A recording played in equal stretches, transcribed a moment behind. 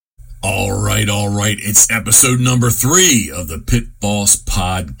All right. It's episode number 3 of the Pit Boss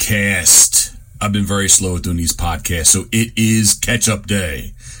Podcast. I've been very slow at doing these podcasts, so it is catch-up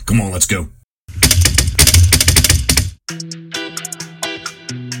day. Come on, let's go.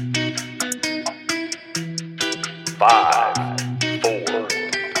 Five, 4,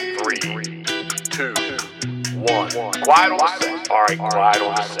 3, 2, 1. Quiet on the set. All right, quiet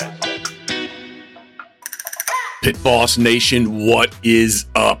on the set. Pit Boss Nation, what is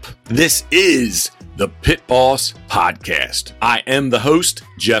up? This is the Pit Boss Podcast. I am the host,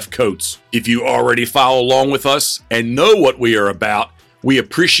 Jeff Coates. If you already follow along with us and know what we are about, we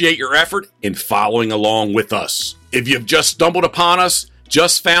appreciate your effort in following along with us. If you've just stumbled upon us,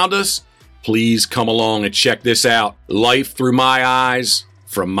 just found us, please come along and check this out. Life through my eyes,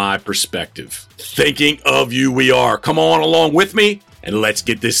 from my perspective. Thinking of you we are. Come on along with me and let's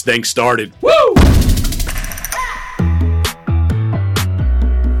get this thing started. Woo!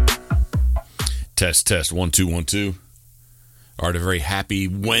 Test. 1, 2, 1, 2. All right, a very happy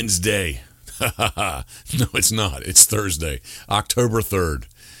Wednesday. No, it's not. It's Thursday, October 3rd.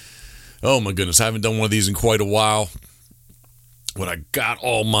 Oh, my goodness. I haven't done one of these in quite a while. When I got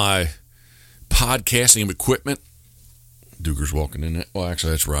all my podcasting equipment. Duger's walking in. Well,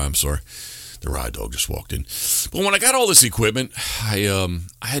 actually, that's Rye. I'm sorry. The Rye dog just walked in. But when I got all this equipment, I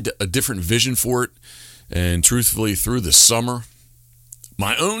had a different vision for it. And truthfully, through the summer,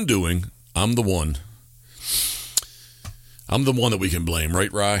 my own doing, I'm the one that we can blame,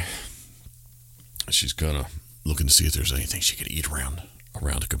 right, Rye? She's kind of looking to see if there's anything she can eat around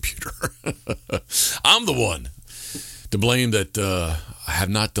a computer. I'm the one to blame that I have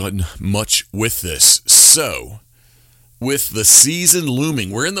not done much with this. So, with the season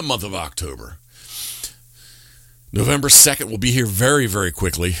looming, we're in the month of October. November 2nd will be here very, very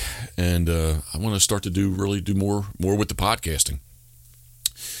quickly, and I want to start to do more with the podcasting.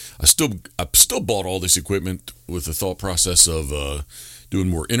 I still bought all this equipment with the thought process of doing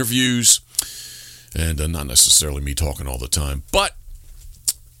more interviews and not necessarily me talking all the time. But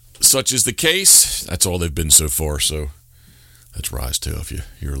such is the case. That's all they've been so far. So that's Rise too. If you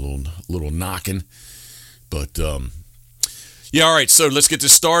hear a little knocking, but yeah. All right. So let's get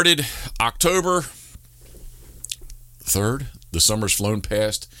this started. October 3rd. The summer's flown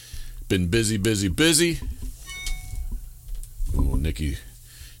past. Been busy. Oh,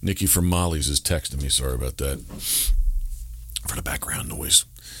 Nikki from Molly's is texting me. Sorry about that. For the background noise.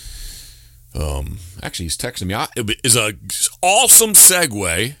 Actually, he's texting me. It is a awesome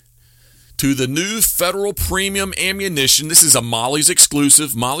segue to the new Federal Premium Ammunition. This is a Molly's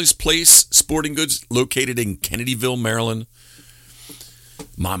exclusive. Molly's Place Sporting Goods, located in Kennedyville, Maryland.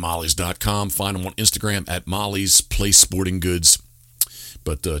 MyMollys.com. Find them on Instagram at Molly's Place Sporting Goods.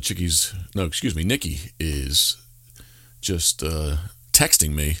 But Nikki is just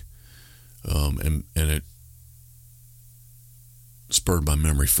texting me, and it spurred my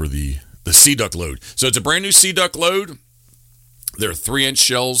memory for the Sea Duck load. So it's a brand new Sea Duck load. They're 3-inch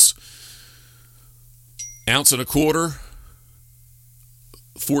shells, 1.25 ounces,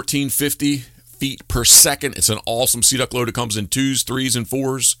 1450 feet per second. It's an awesome Sea Duck load. It comes in 2s, 3s, and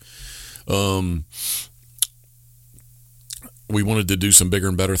 4s. We wanted to do some bigger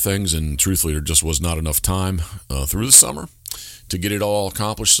and better things, and truthfully, there just was not enough time through the summer to get it all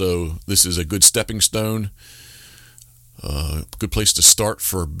accomplished. So this is a good stepping stone, good place to start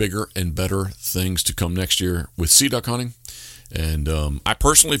for bigger and better things to come next year with sea duck hunting. And I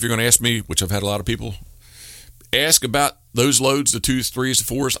personally, if you're going to ask me, which I've had a lot of people ask about those loads, the 2s, 3s,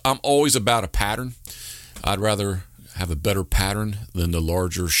 4s, I'm always about a pattern. I'd rather have a better pattern than the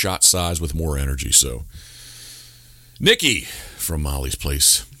larger shot size with more energy. So Nikki from Molly's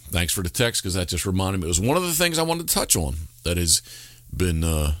Place, thanks for the text, because that just reminded me. It was one of the things I wanted to touch on that has been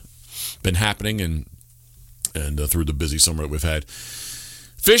happening and through the busy summer that we've had.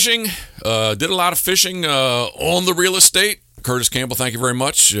 Fishing, did a lot of fishing on the real estate. Curtis Campbell, thank you very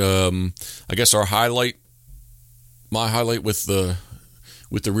much. I guess my highlight with the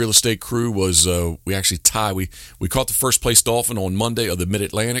real estate crew was we actually we caught the first place dolphin on Monday of the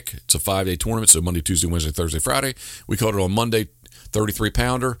Mid-Atlantic. It's a 5-day tournament, so Monday, Tuesday, Wednesday, Thursday, Friday. We caught it on Monday,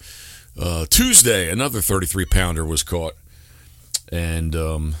 33-pounder. Tuesday, another 33-pounder was caught. And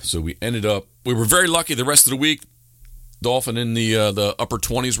so we were very lucky the rest of the week. Dolphin in the upper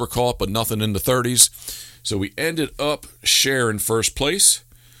 20s were caught, but nothing in the 30s. So we ended up sharing first place,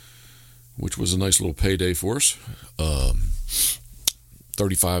 which was a nice little payday for us.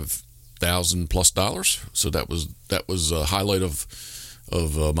 $35,000+ So that was a highlight of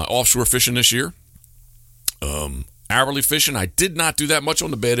my offshore fishing this year. Hourly fishing, I did not do that much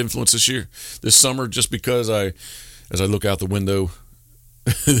on the Bad Influence this summer, just because as I look out the window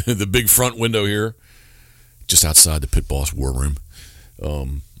the big front window here, just outside the Pit Boss War Room,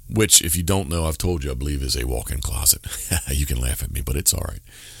 which, if you don't know, I've told you, I believe is a walk-in closet. You can laugh at me, but it's all right.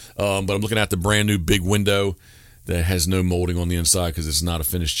 But I'm looking at the brand new big window that has no molding on the inside because it's not a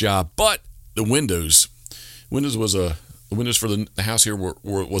finished job. But the windows for the house here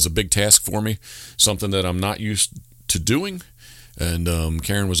was a big task for me, something that I'm not used to doing. And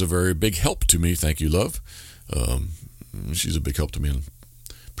Karen was a very big help to me. Thank you, love. She's a big help to me in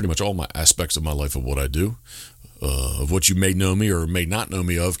pretty much all my aspects of my life of what I do. Of what you may know me or may not know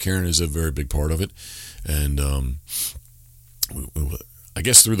me of, Karen is a very big part of it. And I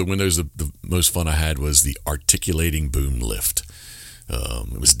guess through the windows, the most fun I had was the articulating boom lift.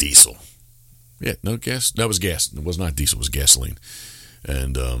 It was diesel. Yeah, no gas. That was gas. It was not diesel. It was gasoline.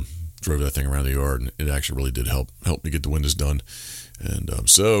 And drove that thing around the yard, and it actually really did help me get the windows done. And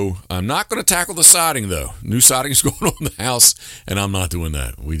so I'm not going to tackle the siding, though. New siding is going on in the house, and I'm not doing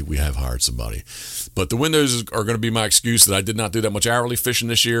that. We have hired somebody. But the windows are going to be my excuse that I did not do that much hourly fishing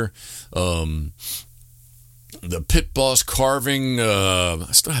this year. The Pit Boss carving, I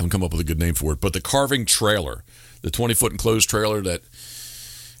still haven't come up with a good name for it, but the carving trailer, the 20-foot enclosed trailer that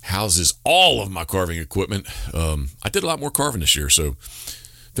houses all of my carving equipment. I did a lot more carving this year, so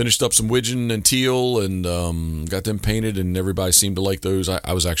finished up some widgeon and teal and got them painted, and everybody seemed to like those.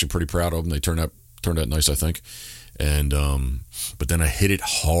 I was actually pretty proud of them. They turned out nice, I think. And but then I hit it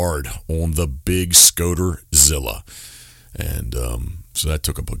hard on the big Scoter Zilla, and so that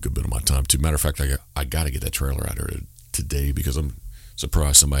took up a good bit of my time too. Matter of fact, I got to get that trailer out here today because I'm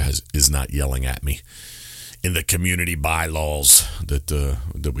surprised somebody is not yelling at me in the community bylaws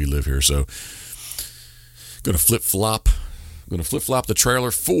that we live here. So gonna flip flop the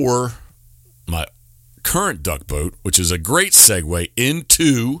trailer for my current duck boat, which is a great segue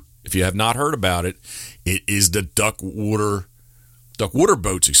into, if you have not heard about it, it is the Duckwater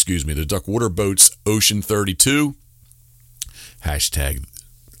Boats, the Duckwater Boats Ocean 32. Hashtag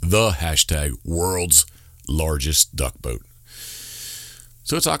world's largest duck boat.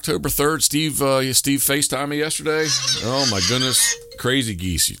 So it's October 3rd. Steve FaceTimed me yesterday. Oh my goodness. Crazy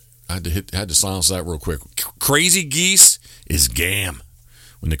geese. I had to silence that real quick. Crazy geese is gam.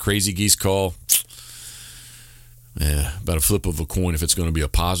 When the crazy geese call, about a flip of a coin if it's going to be a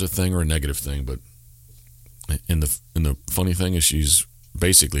positive thing or a negative thing. But and the funny thing is she's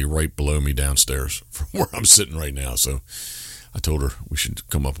basically right below me downstairs from where I'm sitting right now. So I told her we should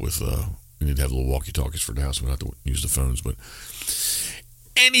come up with we need to have little walkie-talkies for the house. We don't have to use the phones. But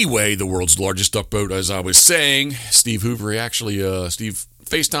anyway, the world's largest duck boat, as I was saying, Steve Hoover, Steve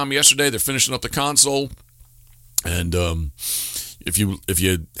FaceTimed me yesterday. They're finishing up the console. And if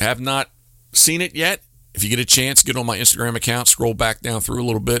you have not seen it yet, if you get a chance, get on my Instagram account, scroll back down through a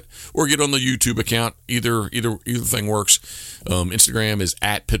little bit, or get on the YouTube account. Either thing works. Instagram is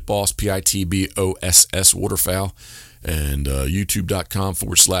at pitboss, PITBOSS waterfowl, and youtube.com/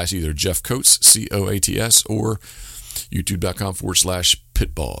 either Jeff Coates, COATS, or youtube.com/pitboss,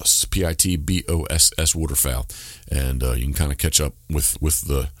 PITBOSS waterfowl, and you can kind of catch up with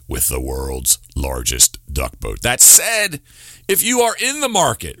the world's largest duck boat. That said, if you are in the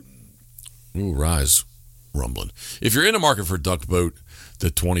market, rise rumbling. If you're in the market for a duck boat, the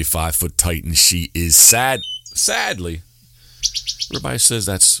 25-foot Titan, she is sadly, everybody says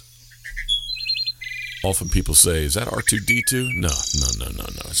that's. Often people say, is that R2-D2? No,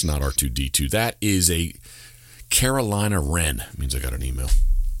 it's not R2-D2. That is a Carolina Wren. It means I got an email.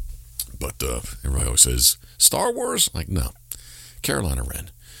 But everybody always says, Star Wars? Like, no. Carolina Wren.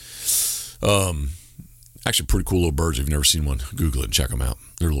 Actually, pretty cool little birds. If you've never seen one, Google it and check them out.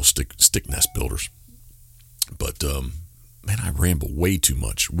 They're little stick nest builders. But, man, I ramble way too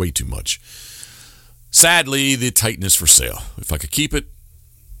much. Sadly, the Titan is for sale. If I could keep it,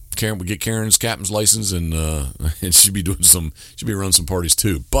 Karen would get Karen's captain's license, and she'd be running some parties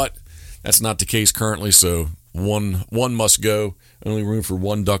too. But that's not the case currently. So one must go. Only room for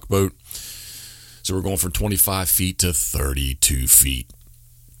one duck boat. So we're going from 25 feet to 32 feet.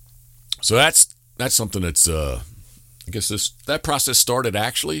 So that's something that's I guess that process started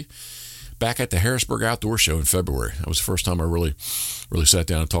actually back at the Harrisburg Outdoor Show in February. That was the first time I really sat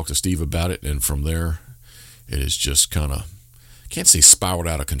down and talked to Steve about it, and from there it is just kind of, can't say spiraled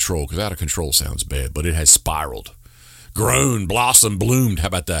out of control, because out of control sounds bad, but it has spiraled, grown, blossomed, bloomed. How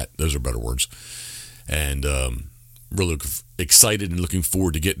about that? Those are better words. And really excited and looking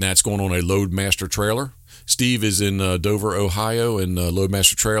forward to getting that. It's going on a Loadmaster trailer. Steve is in Dover, Ohio, and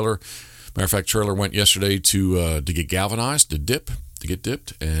Loadmaster trailer. Matter of fact, trailer went yesterday to get galvanized, to get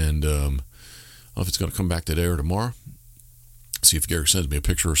dipped, and I don't know if it's going to come back today or tomorrow. See if Gary sends me a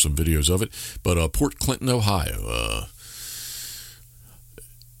picture or some videos of it. But Port Clinton, Ohio.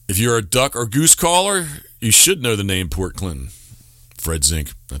 If you're a duck or goose caller, you should know the name Port Clinton. Fred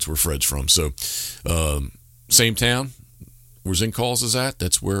Zink. That's where Fred's from. So, same town where Zink Calls is at.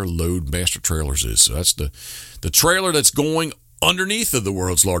 That's where Loadmaster Trailers is. So that's the trailer that's going underneath of the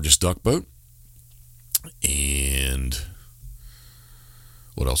world's largest duck boat. And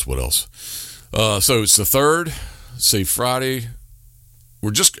what else? So it's the 3rd, say Friday.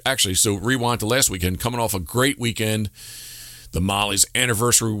 We're just actually, so rewind to last weekend, coming off a great weekend. The Molly's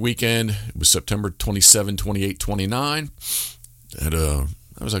anniversary weekend. It was September 27, 28, 29. That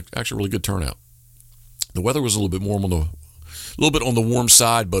was actually a really good turnout. The weather was a little bit warm on the warm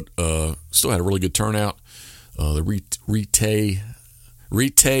side, but still had a really good turnout. The Retay,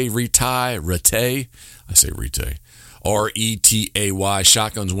 I say Retay, RETAY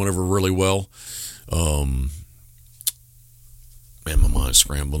shotguns went over really well. Man, my mind's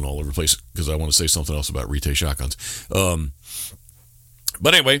scrambling all over the place because I want to say something else about Retay shotguns.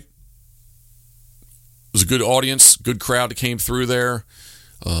 But anyway, it was a good audience, good crowd that came through there.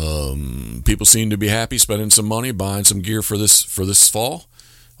 People seemed to be happy, spending some money, buying some gear for this fall,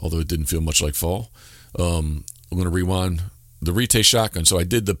 although it didn't feel much like fall. I'm going to rewind the Retay shotgun. So I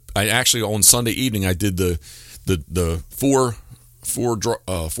actually on Sunday evening I did the four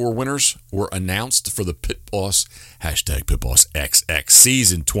winners were announced for the Pit Boss #PitBossXX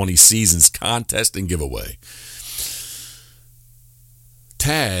season 20 seasons contest and giveaway.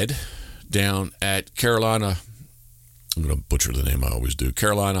 Tad down at Carolina, I'm going to butcher the name I always do,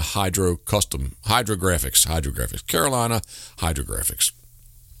 Carolina Hydrographics. Carolina Hydrographics.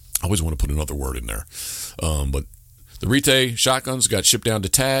 I always want to put another word in there. But the Retay shotguns got shipped down to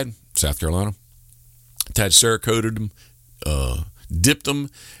Tad, South Carolina. Tad Cerakoted them, dipped them,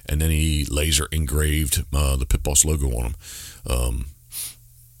 and then he laser engraved the Pit Boss logo on them.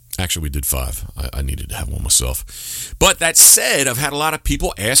 Actually, we did 5. I needed to have one myself. But that said, I've had a lot of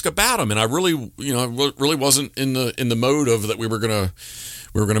people ask about them, and I really wasn't in the mode of that we were gonna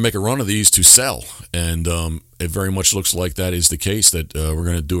make a run of these to sell, and it very much looks like that is the case. That we're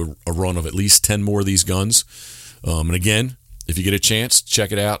gonna do a run of at least 10 more of these guns. And again, if you get a chance,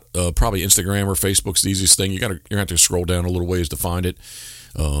 check it out. Probably Instagram or Facebook's the easiest thing. You're gonna have to scroll down a little ways to find it.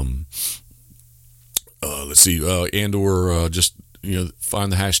 Let's see, and/or just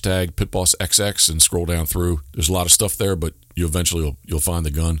find the hashtag PitBossXX and scroll down through. There's a lot of stuff there, but you eventually you'll find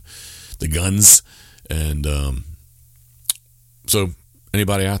the guns, and so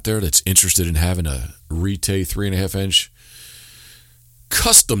anybody out there that's interested in having a Retay 3.5-inch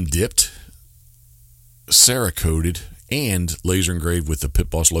custom dipped, Cerakoted, and laser engraved with the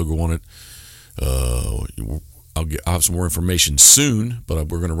Pit Boss logo on it. I'll have some more information soon, but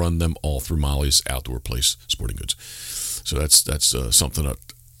we're going to run them all through Molly's Outdoor Place Sporting Goods. So that's something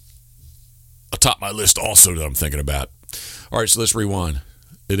atop my list also that I'm thinking about. All right, so let's rewind.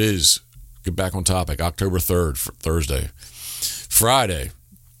 It is, get back on topic, October 3rd, Thursday. Friday,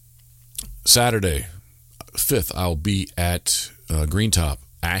 Saturday, 5th, I'll be at Greentop,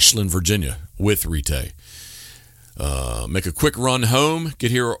 Ashland, Virginia, with Retay. Make a quick run home.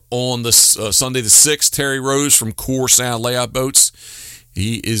 Get here on this Sunday the 6th. Terry Rose from Core Sound Layout Boats.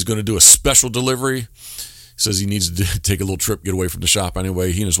 He is going to do a special delivery. Says he needs to take a little trip, get away from the shop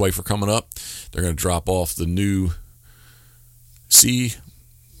anyway. He and his wife are coming up. They're going to drop off the new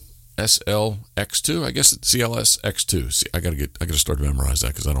CSLX2. I guess it's CLS X2. See, I got to start to memorize that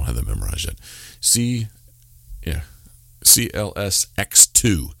because I don't have that memorized yet. CLS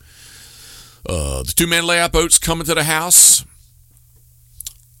X2. The 2-man layout boat's coming to the house.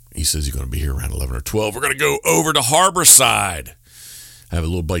 He says he's going to be here around 11 or 12. We're going to go over to Harborside, have a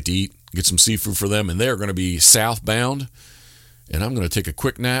little bite to eat, get some seafood for them, and they're going to be southbound. And I'm going to take a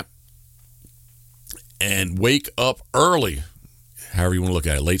quick nap and wake up early, however you want to look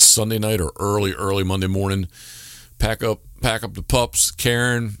at it, late Sunday night or early Monday morning. Pack up the pups.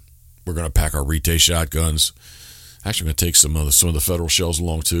 Karen, we're going to pack our Retay shotguns. Actually, I'm going to take some of the Federal shells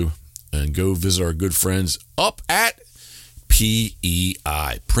along too, and go visit our good friends up at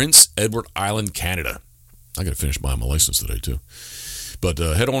PEI, Prince Edward Island, Canada. I got to finish buying my license today too. But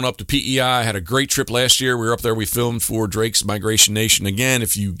head on up to PEI. I had a great trip last year. We were up there. We filmed for Drake's Migration Nation. Again,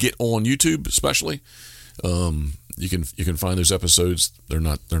 if you get on YouTube, especially, you can find those episodes. They're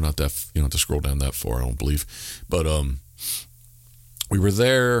not that, you don't have to scroll down that far, I don't believe. But we were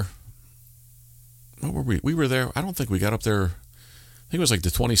there. What were we? We were there. I don't think we got up there. I think it was like the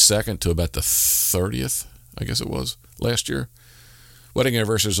 22nd to about the 30th, I guess it was, last year. Wedding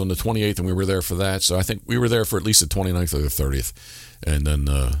anniversary was on the 28th, and we were there for that. So I think we were there for at least the 29th or the 30th. And then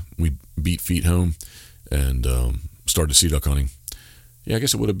we beat feet home and started sea duck hunting. Yeah, I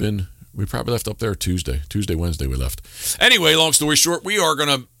guess it would have been, we probably left up there Tuesday, Wednesday we left. Anyway, long story short, we are going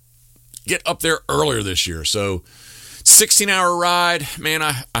to get up there earlier this year. So 16-hour ride, man,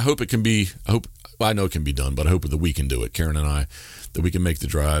 I hope it can be, I know it can be done, but I hope that we can do it, Karen and I, that we can make the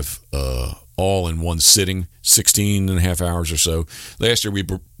drive all in one sitting, 16 and a half hours or so. Last year we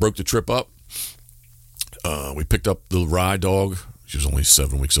broke the trip up. We picked up the Rye dog. She was only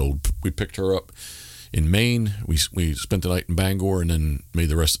 7 weeks old. We picked her up in Maine. We spent the night in Bangor and then made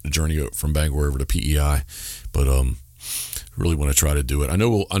the rest of the journey from Bangor over to PEI. But really want to try to do it. I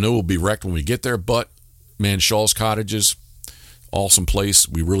know we'll be wrecked when we get there, but man, Shaw's Cottages, awesome place.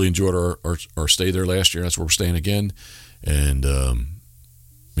 We really enjoyed our stay there last year. That's where we're staying again. And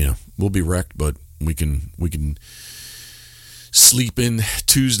we'll be wrecked, but we can sleep in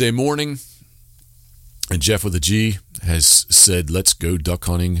Tuesday morning. And Jeff with a G has said, let's go duck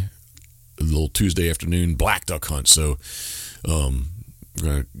hunting a little Tuesday afternoon black duck hunt. So we're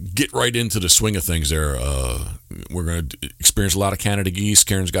going to get right into the swing of things there. We're going to experience a lot of Canada geese.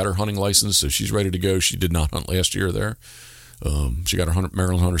 Karen's got her hunting license, so she's ready to go. She did not hunt last year there. She got her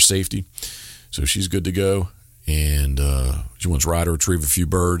Maryland Hunter safety, so she's good to go. And she wants Rye to retrieve a few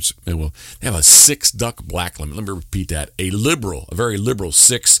birds. And they have a 6 duck black limit. Let me repeat that. A very liberal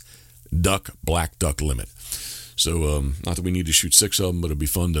 6 black duck limit. So not that we need to shoot 6 of them, but it'll be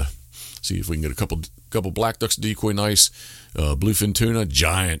fun to see if we can get a couple black ducks to decoy nice. Bluefin tuna,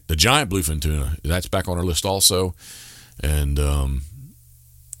 the giant bluefin tuna, that's back on our list also. And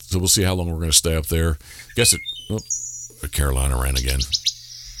so we'll see how long we're going to stay up there. Carolina ran again.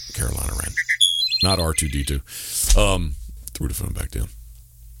 Not R2D2. Threw the phone back down.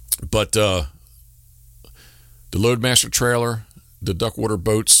 But the Loadmaster trailer, the Duckwater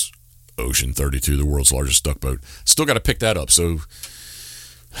boats, Ocean 32, the world's largest duck boat. Still got to pick that up. So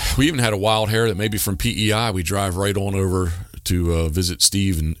we even had a wild hair that maybe from PEI we drive right on over to visit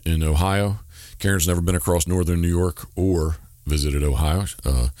Steve in Ohio. Karen's never been across northern New York or visited Ohio.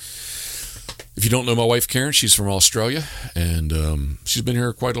 If you don't know my wife, Karen, she's from Australia, and she's been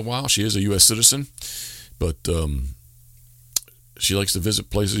here quite a while. She is a U.S. citizen, but she likes to visit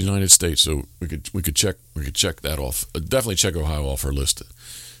places in the United States. So we could check that off. Definitely check Ohio off her list.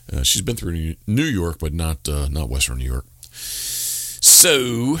 She's been through New York, but not Western New York.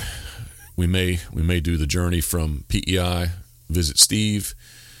 So we may do the journey from PEI, visit Steve.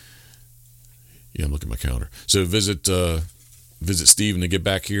 Yeah, I'm looking at my calendar. So visit Steve and then get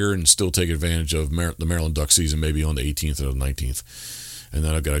back here and still take advantage of the Maryland duck season, maybe on the 18th or the 19th. And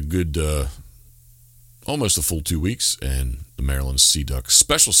then I've got a good, almost a full 2 weeks, and the Maryland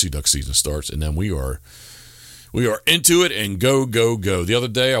special sea duck season starts, and then we are into it and go. The other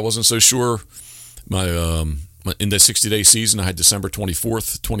day I wasn't so sure. In the 60-day season, I had December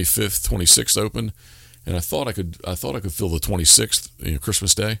 24th, 25th, 26th open, and I thought I could fill the 26th,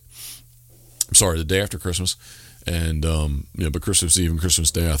 Christmas Day. I'm sorry, the day after Christmas. And but Christmas Eve and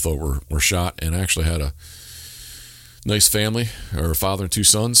Christmas Day I thought were shot, and I actually had a nice family, or a father and 2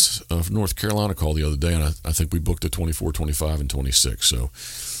 sons from North Carolina call the other day, and I think we booked the 24, 25, and 26. So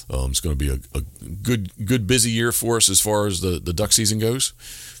it's going to be a good busy year for us as far as the duck season goes.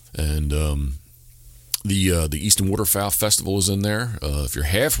 And the Eastern Waterfowl Festival is in there. If you're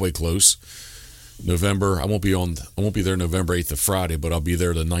halfway close, November, I won't be there November 8th to Friday, but I'll be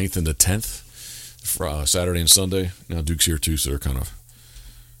there the 9th and the 10th. Saturday and Sunday. Now Duke's here too, so they're kind of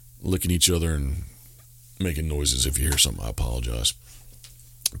licking each other and making noises. If you hear something, I apologize.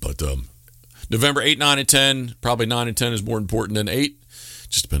 But November 8, 9, and 10, probably 9 and 10 is more important than 8.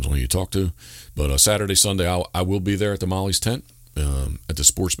 Just depends on who you talk to. But Saturday, Sunday, I will be there at the Molly's tent at the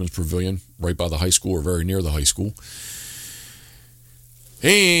Sportsman's Pavilion, right by the high school, or very near the high school.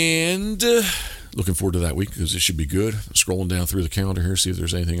 And looking forward to that week because it should be good. I'm scrolling down through the calendar here, see if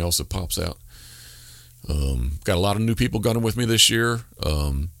there's anything else that pops out. Got a lot of new people gunning with me this year.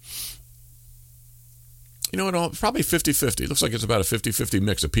 Probably 50-50. It looks like it's about a 50-50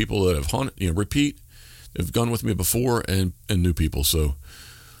 mix of people that have hunted, have gone with me before, and new people. So,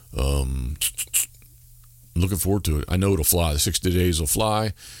 looking forward to it. I know it'll fly. The 60 days will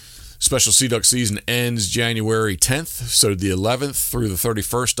fly. Special sea duck season ends January 10th. So the 11th through the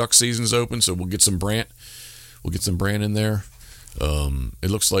 31st duck season's open. So we'll get some brant. We'll get some brant in there. It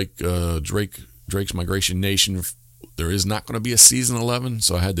looks like Drake's Migration Nation, there is not going to be a season 11,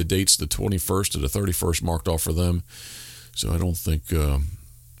 so I had the dates the 21st to the 31st marked off for them. So I don't think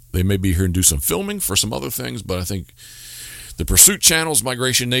they may be here and do some filming for some other things, but I think the Pursuit Channel's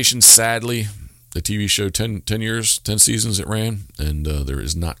Migration Nation, sadly, the TV show 10 years, 10 seasons it ran, and there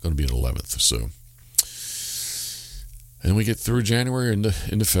is not going to be an 11th. So, and we get through January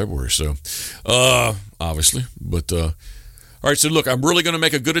into February. So, obviously, but All right, so look, I'm really going to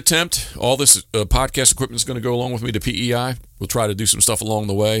make a good attempt. All this podcast equipment is going to go along with me to PEI. We'll try to do some stuff along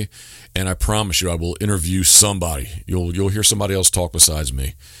the way, and I promise you I will interview somebody. You'll hear somebody else talk besides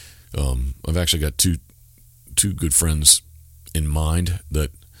me. I've actually got two good friends in mind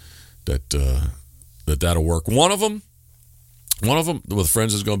that'll work. One of them with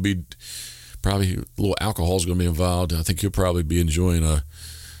friends is going to be probably a little alcohol is going to be involved. I think he'll probably be enjoying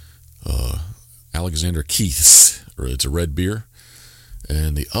Alexander Keith's, or it's a red beer,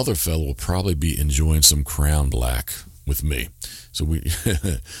 and the other fellow will probably be enjoying some Crown Black with me. So we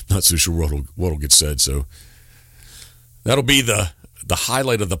not so sure what'll get said. So that'll be the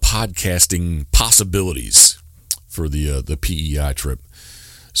highlight of the podcasting possibilities for the PEI trip.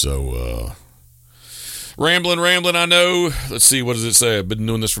 So rambling, I know. Let's see, what does it say? I've been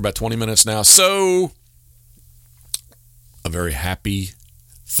doing this for about 20 minutes now. So a very happy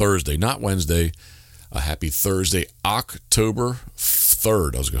Thursday, not Wednesday, a happy Thursday, October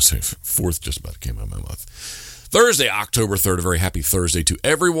 3rd. I was going to say 4th, just about came out of my mouth. Thursday, October 3rd, a very happy Thursday to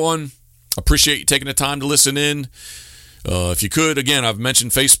everyone. Appreciate you taking the time to listen in. If you could, again, I've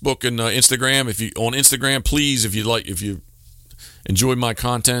mentioned Facebook and Instagram. If you on Instagram, please, if you enjoy my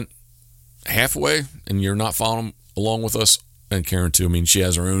content halfway and you're not following along with us, and Karen too. I mean, she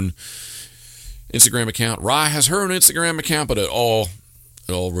has her own Instagram account. Rye has her own Instagram account, but it all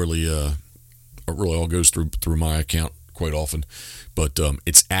really all goes through my account quite often. But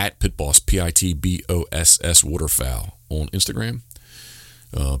it's at Pitboss, Pitboss Waterfowl on Instagram,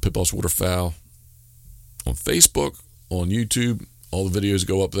 Pitboss Waterfowl on Facebook, on YouTube. All the videos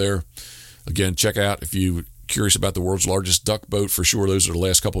go up there. Again, check out if you're curious about the world's largest duck boat. For sure, those are the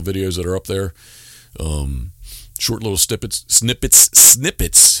last couple of videos that are up there. Short little snippets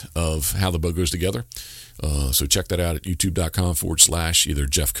of how the boat goes together. So check that out at youtube.com/ either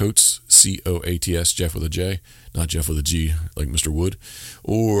Jeff Coates, Coats, Jeff with a J, not Jeff with a G like Mr. Wood,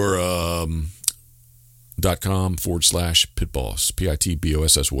 or .com/ Pitboss,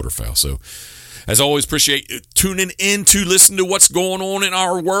 Pitboss Waterfowl. So as always, appreciate you tuning in to listen to what's going on in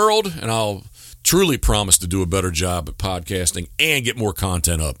our world, and I'll truly promise to do a better job at podcasting and get more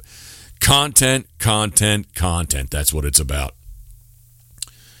content up. Content. That's what it's about.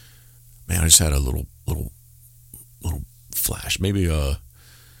 Man, I just had a little flash. Maybe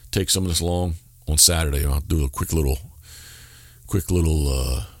take some of this along on Saturday. I'll do a quick little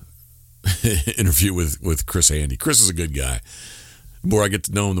interview with Chris Handy. Chris is a good guy. The more I get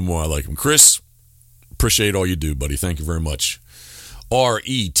to know him, the more I like him. Chris, appreciate all you do, buddy. Thank you very much.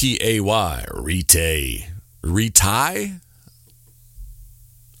 RETAY.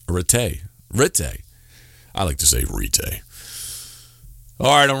 Rete. I like to say Rete. All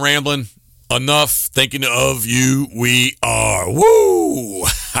right, I'm rambling. Enough. Thinking of you, we are. Woo!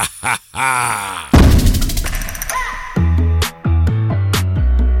 Ha ha ha.